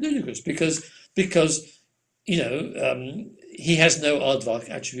ludicrous because he has no aardvark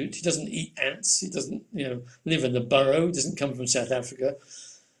attribute. He doesn't eat ants. He doesn't live in the burrow. He doesn't come from South Africa.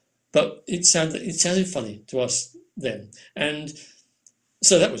 But it sounded funny to us then, and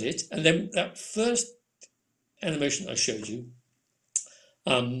so that was it. And then that first animation I showed you,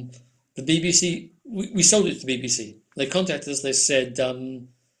 the BBC, we sold it to the BBC. They contacted us. They said, to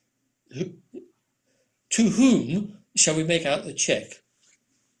whom shall we make out the cheque?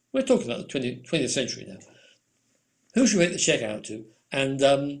 We're talking about the 20th century now. Who should we make the cheque out to? And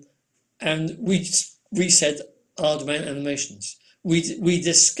we said Aardman Animations. We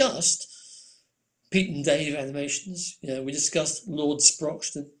discussed Pete and Dave Animations. We discussed Lord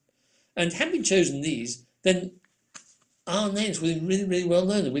Sproxton. And had we chosen these, then our names would be really, really well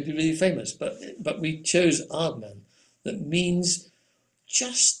known and we'd be really famous. But we chose Aardman. That means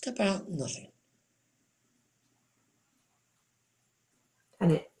just about nothing.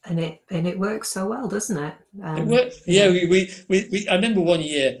 And it works so well, doesn't it? It worked. Yeah, we I remember one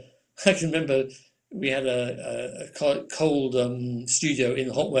year. I can remember we had a cold studio in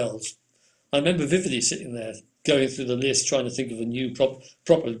Hot Wells. I remember vividly sitting there, going through the list, trying to think of a new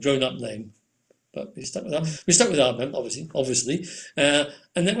proper grown-up name. But we stuck with that. We stuck with Aardman, obviously.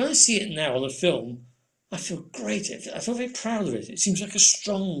 And then when I see it now on a film, I feel great. I feel very proud of it. It seems like a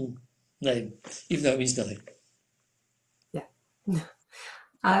strong name, even though it means nothing. Yeah.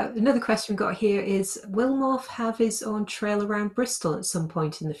 Another question we've got here is, will Morph have his own trail around Bristol at some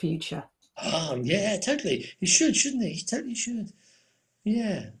point in the future? Oh, yeah, totally. He should, shouldn't he? He totally should.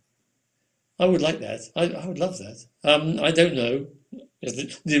 Yeah. I would like that. I would love that. I don't know.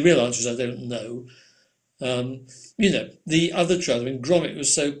 The real answer is I don't know. The other trail, Gromit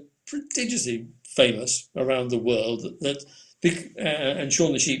was so prodigiously famous around the world that and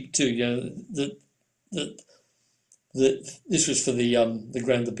Shaun the Sheep too, that this was for the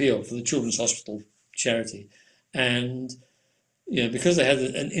Grand Appeal, for the Children's Hospital charity. And because they had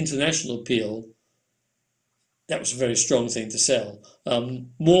an international appeal, that was a very strong thing to sell.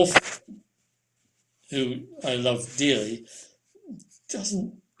 Morph, who I love dearly,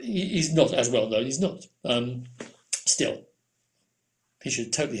 he's not as well known. He's not. Still, he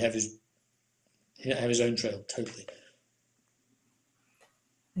should totally have his own trail. Totally.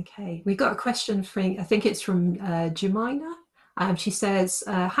 Okay, we got a question from, I think it's from Jemina. She says,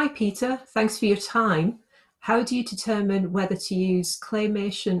 "Hi Peter, thanks for your time. How do you determine whether to use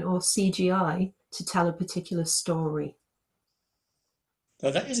claymation or CGI to tell a particular story?"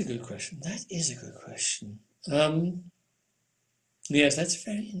 Well, that is a good question. Yes, that's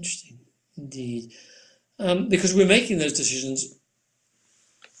very interesting indeed. Because we're making those decisions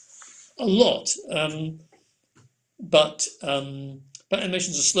a lot, but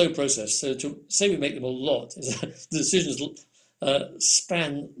animation is a slow process. So to say we make them a lot, the decisions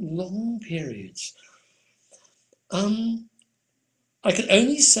span long periods. I can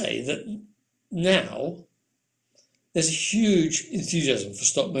only say that now there's a huge enthusiasm for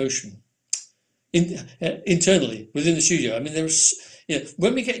stop motion internally within the studio. I mean, there's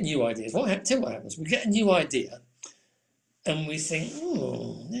when we get new ideas, what happens? We get a new idea, and we think,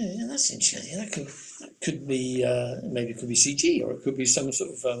 oh, yeah, that's interesting. That could be maybe it could be CG, or it could be some sort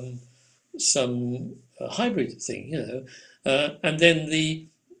of some hybrid thing, and then the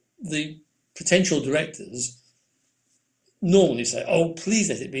potential directors normally say, oh, please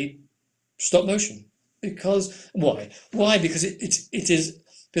let it be stop motion. Because why? Because it is,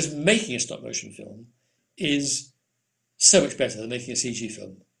 because making a stop motion film is so much better than making a CG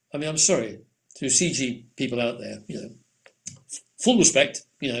film. I mean, I'm sorry to CG people out there, full respect,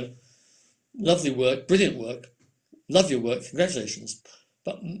 lovely work, brilliant work, love your work, congratulations.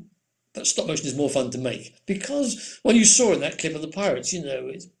 But stop motion is more fun to make, because when you saw in that clip of the pirates,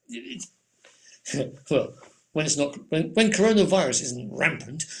 it's well, when it's not, when coronavirus isn't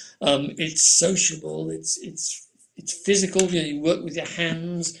rampant, it's sociable, it's physical. You work with your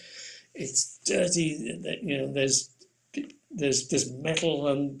hands. It's dirty. There's metal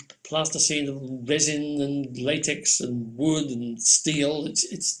and plasticine and resin and latex and wood and steel.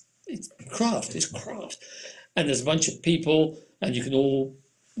 It's craft. It's craft, and there's a bunch of people, and you can all,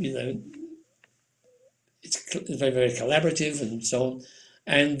 it's very, very collaborative and so on.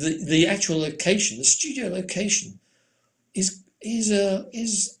 And the actual location, the studio location, is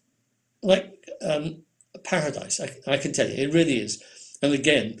like a paradise. I can tell you, it really is. And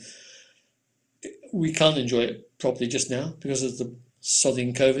again, we can't enjoy it properly just now because of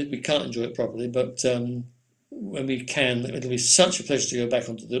sodding COVID. We can't enjoy it properly, but when we can, it'll be such a pleasure to go back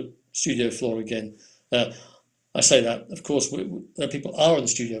onto the studio floor again. I say that, of course, people are on the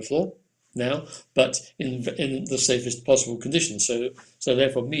studio floor now, but in the safest possible conditions. So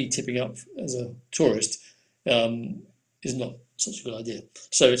therefore, me tipping up as a tourist is not such a good idea.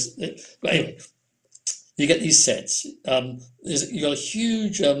 But anyway, you get these sets. You've got a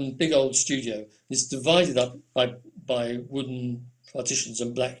huge, big old studio. It's divided up by wooden partitions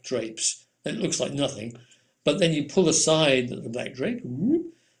and black drapes. It looks like nothing, but then you pull aside the black drape,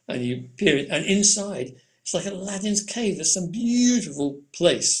 and you peer in, and inside it's like Aladdin's cave. There's some beautiful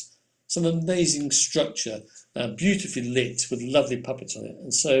place, some amazing structure, beautifully lit with lovely puppets on it,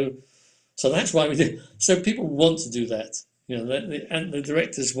 and so that's why we do. So people want to do that, and the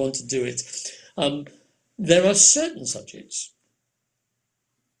directors want to do it. There are certain subjects,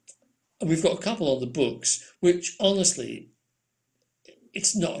 and we've got a couple on the books, which honestly,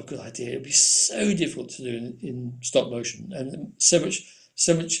 it's not a good idea. It'd be so difficult to do in stop motion, and so much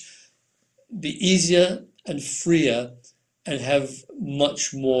be easier and freer, and have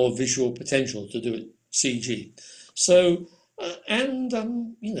much more visual potential to do it CG. So,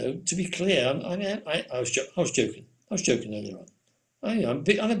 to be clear, I was joking. I was joking earlier on.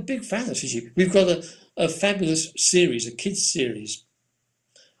 I'm a big fan of CG. We've got a fabulous series, a kids series,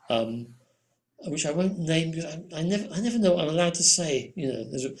 which I won't name because I never know what I'm allowed to say.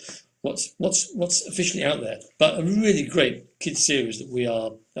 There's what's officially out there, but a really great kids series that we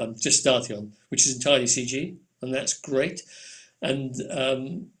are just starting on, which is entirely CG, and that's great. And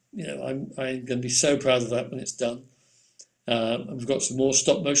I'm going to be so proud of that when it's done. We've got some more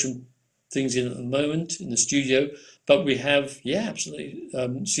stop motion things in at the moment in the studio, but we have absolutely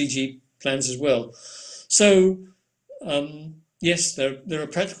CG plans as well. So yes, there are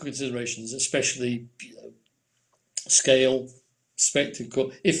practical considerations, especially scale,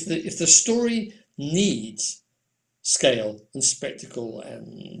 spectacle. If the story needs scale and spectacle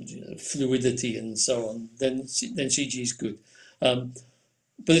and fluidity and so on, then CG is good. But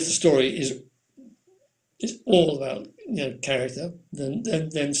if the story is all about character,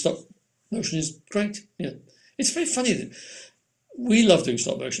 then stop motion is great. It's very funny that we love doing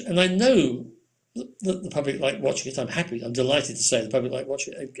stop motion, and I know that the public like watching it. I'm happy. I'm delighted to say the public like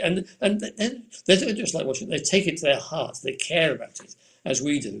watching it, and they don't just like watching it. They take it to their heart. They care about it as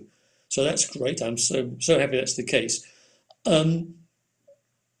we do. So that's great. I'm so happy that's the case. But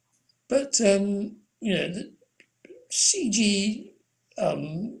CG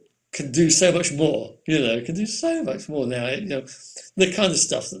can do so much more. Can do so much more now. The kind of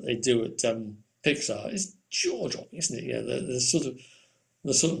stuff that they do at Pixar is jaw-dropping, isn't it?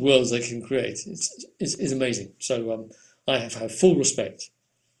 The sort of worlds they can create is amazing. So I have full respect.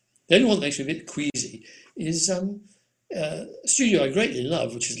 The only one that makes me a bit queasy is a studio I greatly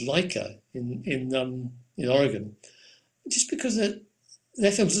love, which is Leica in Oregon, just because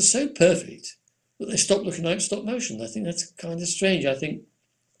their films are so perfect that they stop looking like stop motion. I think that's kind of strange. I think,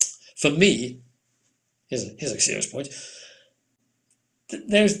 for me, here's a serious point.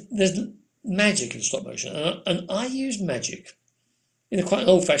 There's magic in stop motion, and I use magic in quite an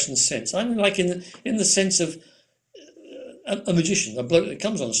old-fashioned sense. I mean, like in the sense of a magician, a bloke that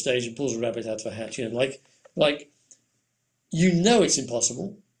comes on stage and pulls a rabbit out of a hat. Like it's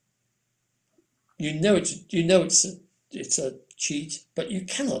impossible. It's a cheat, but you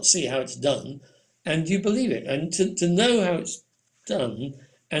cannot see how it's done, and you believe it. And to know how it's done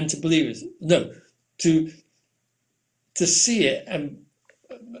and to believe it, no, to see it and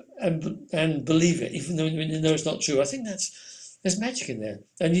believe it, even though you know it's not true. I think there's magic in there,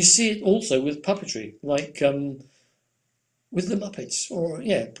 and you see it also with puppetry, like with the Muppets,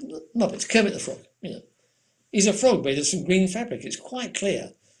 Muppets. Kermit the Frog. He's a frog made of some green fabric. It's quite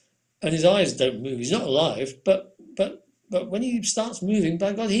clear, and his eyes don't move. He's not alive, but when he starts moving,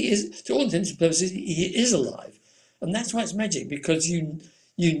 by God, he is, to all intents and purposes, he is alive, and that's why it's magic, because you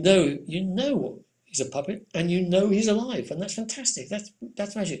know he's a puppet, and he's alive, and that's fantastic.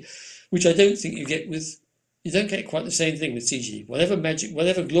 That's magic, which I don't think you get with. You don't get quite the same thing with CG. Whatever magic,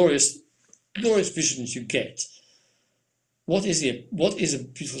 whatever glorious visions you get, what is a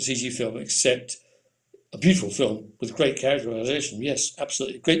beautiful CG film except a beautiful film with great characterization? Yes,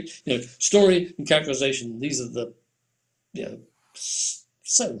 absolutely. Great, story and characterization. These are the,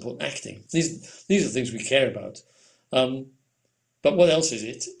 so important. Acting. These are things we care about. But what else is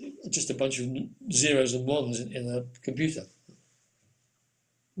it? Just a bunch of zeros and ones in a computer.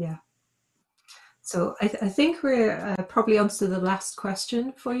 Yeah. So I think we're probably on to the last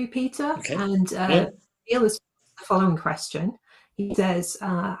question for you, Peter. Okay. And Neil has the following question. He says,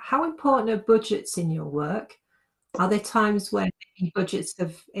 how important are budgets in your work? Are there times when maybe budgets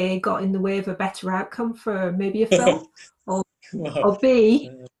have A, got in the way of a better outcome for maybe a film, or Well, B,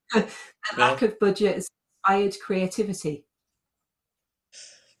 the yeah. lack of budget has inspired creativity?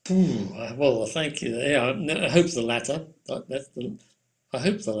 Well, thank you. Yeah, I hope the latter. I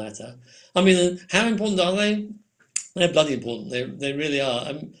hope the latter. I mean, how important are they? They're bloody important. They really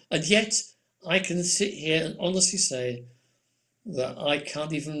are. And yet, I can sit here and honestly say that I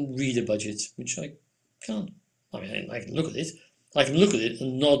can't even read a budget, which I can't. I mean, I can look at it. I can look at it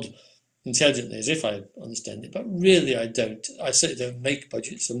and nod intelligently as if I understand it, but really I don't. I certainly don't make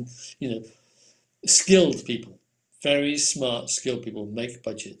budgets, and skilled people, very smart, skilled people make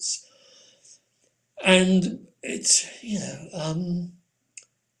budgets, and it's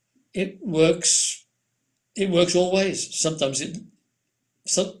it works. It works all ways. Sometimes it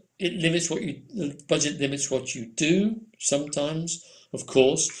limits the budget limits what you do. Sometimes, of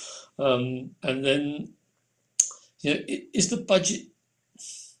course, and then is the budget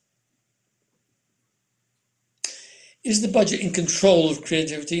in control of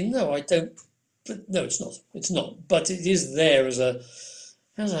creativity? No, I don't. But no, it's not. It's not. But it is there as a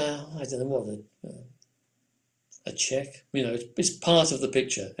I don't know what a check. It's part of the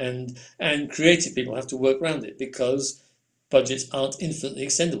picture, and creative people have to work around it because budgets aren't infinitely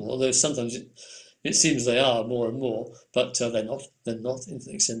extendable. Although sometimes it seems they are more and more, but they're not. They're not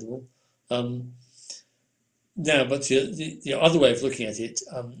infinitely extendable. Now, but the other way of looking at it,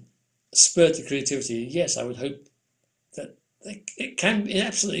 spur to creativity. Yes, I would hope that it can. It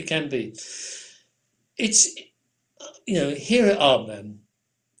absolutely can be. It's here at Aardman,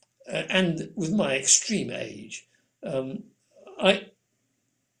 and with my extreme age, it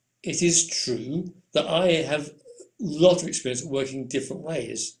is true that I have a lot of experience working different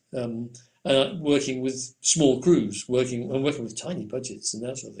ways, working with small crews, working with tiny budgets and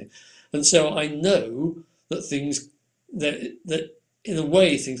that sort of thing, and so I know that that in a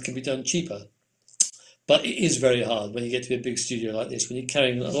way things can be done cheaper, but it is very hard when you get to a big studio like this, when you're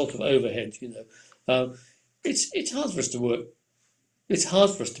carrying a lot of overhead. It's hard for us to work. It's hard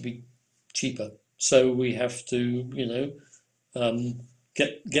for us to be cheaper, so we have to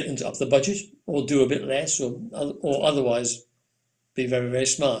get them to up the budget or do a bit less, or otherwise be very, very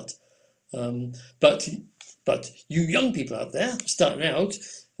smart. But you young people out there starting out,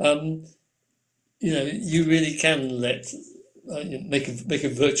 you really can make a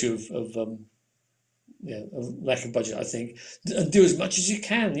virtue of lack of budget. I think, and do as much as you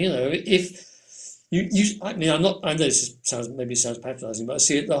can. If I mean, I know this sounds patronising, but I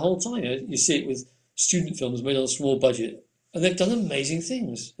see it the whole time. You see it with student films made on a small budget, and they've done amazing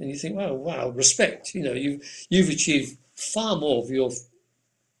things. And you think, wow, respect. You've achieved far more for your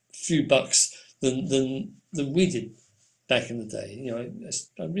few bucks than we did back in the day.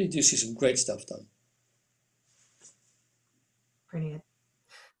 I really do see some great stuff done. Brilliant.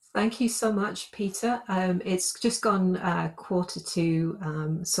 Thank you so much, Peter. It's just gone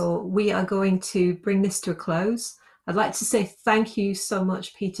 1:45, so we are going to bring this to a close. I'd like to say thank you so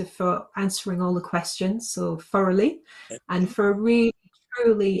much, Peter, for answering all the questions so thoroughly and for a really,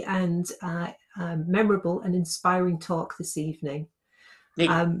 truly and memorable and inspiring talk this evening.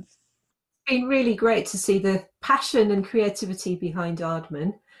 It's been really great to see the passion and creativity behind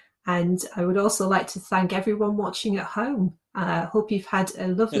Aardman. And I would also like to thank everyone watching at home. I hope you've had a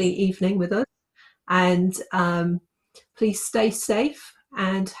lovely evening with us. And please stay safe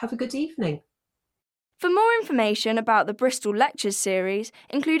and have a good evening. For more information about the Bristol Lectures series,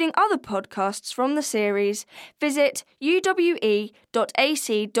 including other podcasts from the series, visit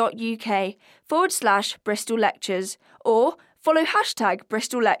uwe.ac.uk/Bristol Lectures or follow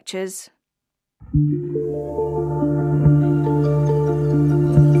 #Bristol Lectures.